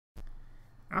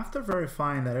After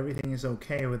verifying that everything is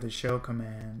okay with the show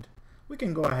command, we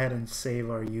can go ahead and save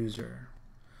our user.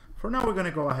 For now, we're going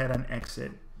to go ahead and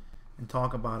exit and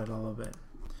talk about it a little bit.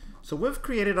 So we've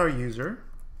created our user,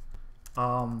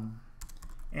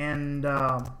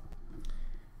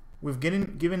 we've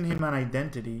given him an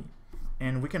identity,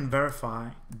 and we can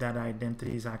verify that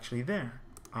identity is actually there.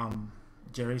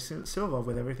 Jerry Silva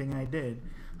with everything I did.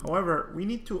 However, we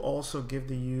need to also give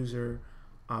the user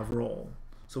a role.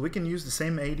 So we can use the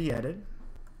same adedit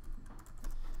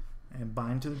and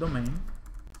bind to the domain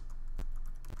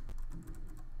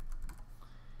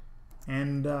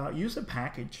and use a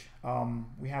package.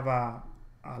 We have a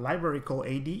library called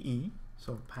ADE,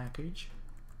 so package.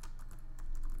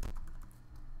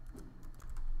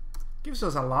 Gives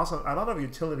us a lot of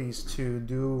utilities to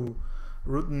do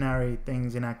routinary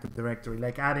things in Active Directory,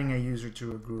 like adding a user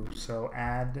to a group. So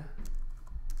add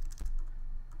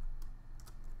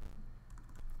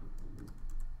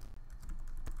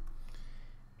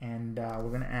and we're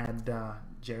going to add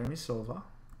Jeremy Silva.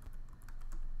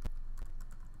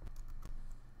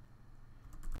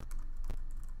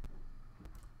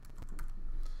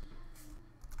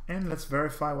 And let's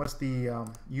verify what's the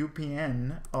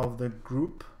UPN of the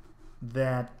group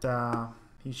that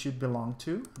he should belong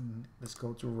to. Let's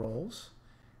go to roles,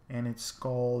 and it's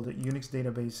called UNIX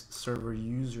Database Server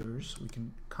Users. We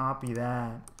can copy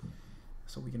that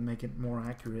so we can make it more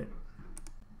accurate.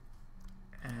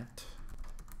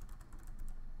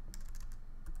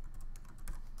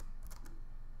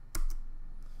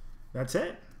 That's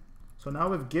it. So now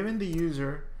we've given the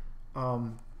user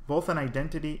both an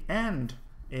identity and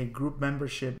a group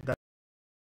membership that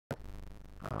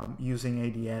using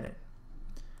adedit.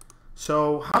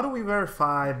 So how do we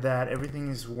verify that everything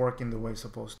is working the way it's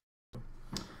supposed to?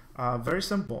 Very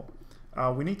simple.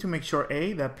 We need to make sure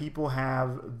that people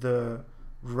have the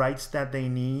rights that they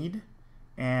need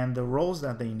and the roles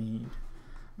that they need.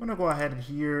 I'm going to go ahead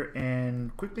here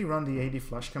and quickly run the ad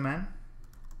flush command.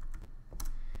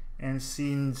 And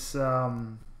since we're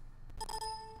in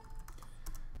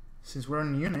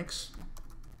Unix,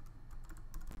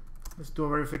 let's do a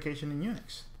verification in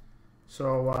Unix.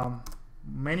 So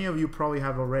many of you probably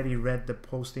have already read the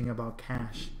posting about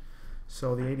cache,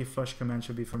 so the ad flush command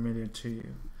should be familiar to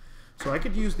you. So I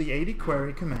could use the ad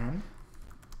query command.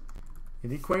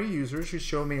 Ad query user should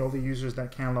show me all the users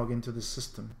that can log into the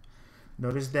system.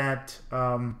 Notice that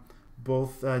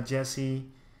both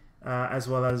Jesse as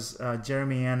well as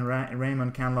Jeremy and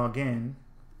Raymond can log in.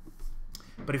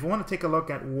 But if I want to take a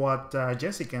look at what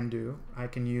Jesse can do, I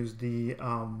can use the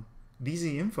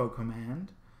dzinfo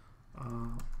command.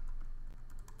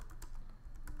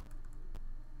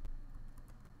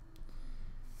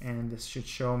 And this should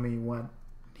show me what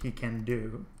he can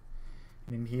do.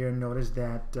 And in here, notice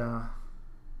that let's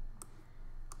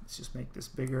just make this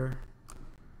bigger.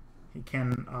 He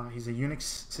can he's a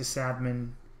Unix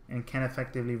sysadmin and can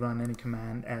effectively run any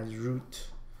command as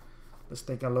root. Let's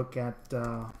take a look at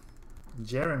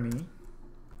Jeremy.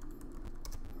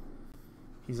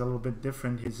 He's a little bit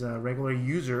different. He's a regular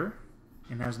user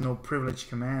and has no privileged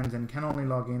commands and can only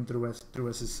log in through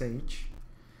SSH.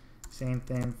 Same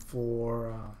thing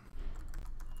for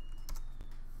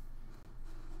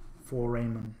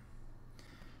Raymond.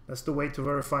 That's the way to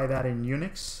verify that in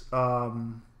Unix.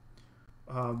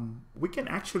 We can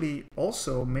actually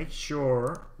also make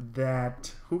sure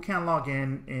that who can log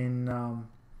in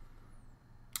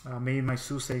maybe my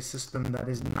SUSE system that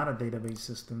is not a database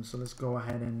system. So let's go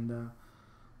ahead and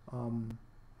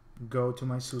go to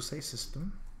my SUSE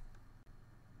system.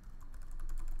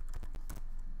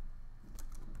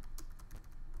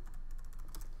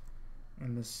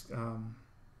 And this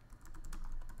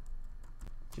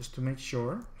just to make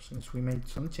sure, since we made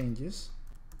some changes,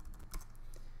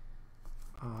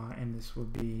 and this will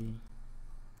be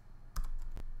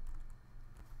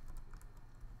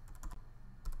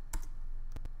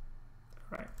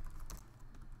right.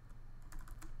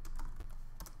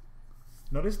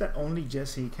 Notice that only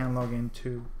Jesse can log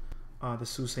into the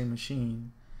SUSE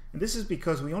machine, and this is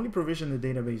because we only provision the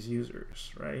database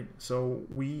users, right? So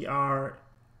we are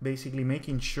basically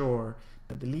making sure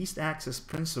that the least access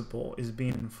principle is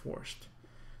being enforced.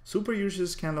 Super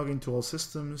users can log into all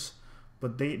systems,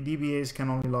 but DBAs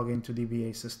can only log into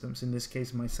DBA systems, in this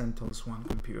case my CentOS 1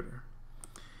 computer.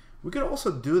 We could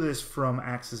also do this from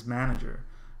Access Manager.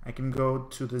 I can go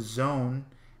to the zone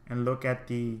and look at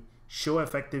the show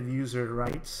effective user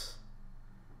rights,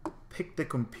 pick the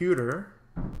computer,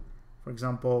 for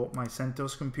example my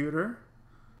CentOS computer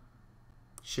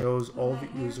shows all the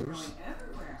users.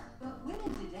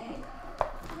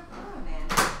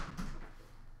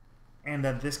 And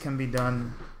that this can be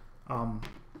done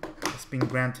it's been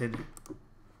granted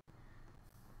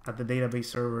at the database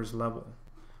server's level.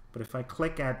 But if I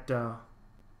click at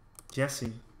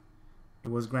Jesse,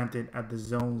 it was granted at the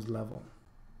zones level.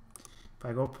 If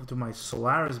I go to my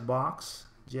Solaris box,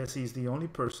 Jesse is the only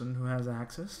person who has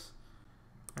access,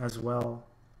 as well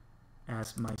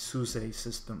as my SUSE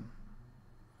system.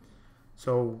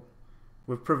 So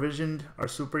we've provisioned our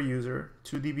super user,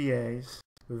 2 DBAs,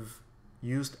 we've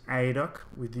used ADUC,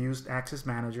 we've used Access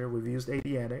Manager, we've used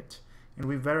adedit, and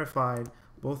we've verified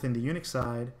both in the Unix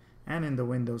side and in the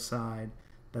Windows side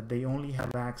that they only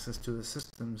have access to the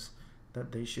systems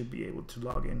that they should be able to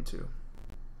log into.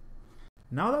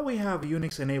 Now that we have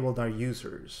Unix enabled our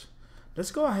users,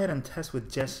 let's go ahead and test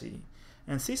with Jesse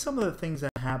and see some of the things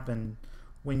that happen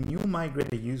when you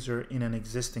migrate a user in an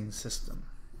existing system.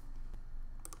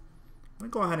 Let me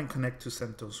go ahead and connect to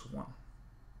CentOS 1.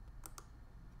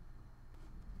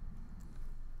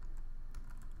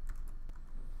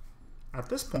 At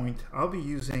this point, I'll be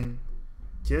using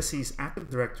Jesse's Active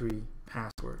Directory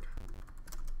password.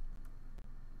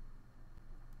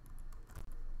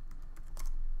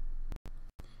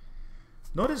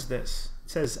 Notice this. It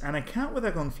says an account with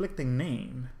a conflicting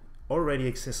name already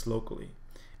exists locally,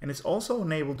 and it's also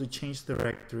enabled to change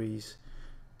directories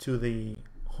to the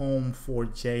home for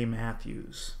J.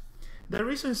 Matthews. The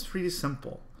reason is pretty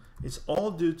simple. It's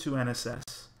all due to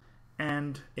NSS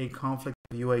and a conflict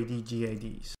of UID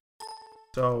GIDs.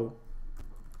 So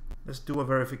let's do a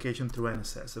verification through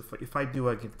NSS. If I do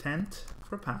a gettent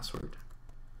for password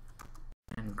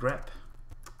and grep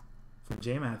for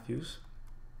J. Matthews,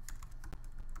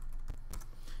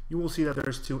 you will see that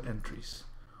there's 2 entries.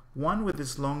 One with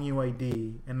this long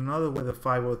UID and another with a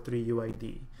 503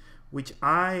 UID, which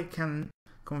I can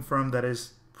confirm that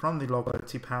is from the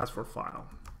locality password file.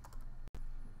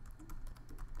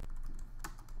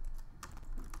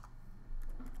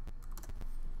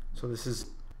 So this is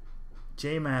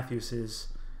J. Matthews's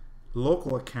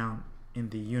local account in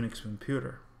the Unix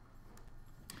computer.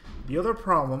 The other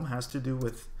problem has to do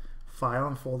with file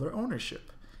and folder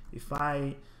ownership. If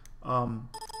I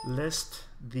list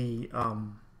the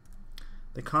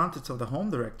contents of the home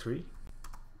directory,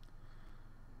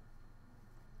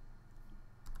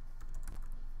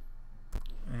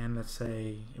 and let's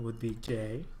say it would be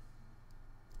J.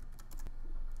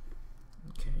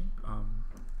 Okay.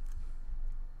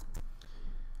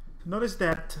 Notice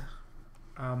that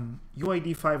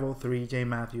UID 503 J.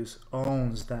 Matthews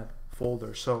owns that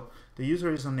folder, so the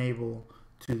user is unable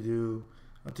to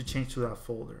change to that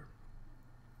folder.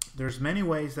 There's many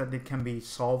ways that it can be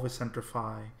solved with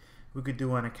Centrify. We could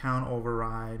do an account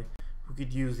override. We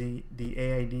could use the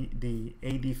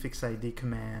adfixid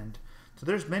command. So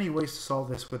there's many ways to solve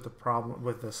this with the problem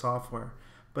with the software,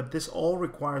 but this all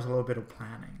requires a little bit of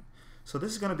planning. So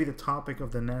this is going to be the topic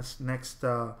of the next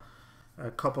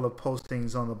couple of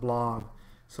postings on the blog.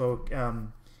 So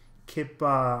keep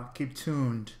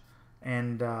tuned,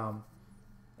 and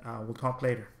we'll talk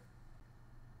later.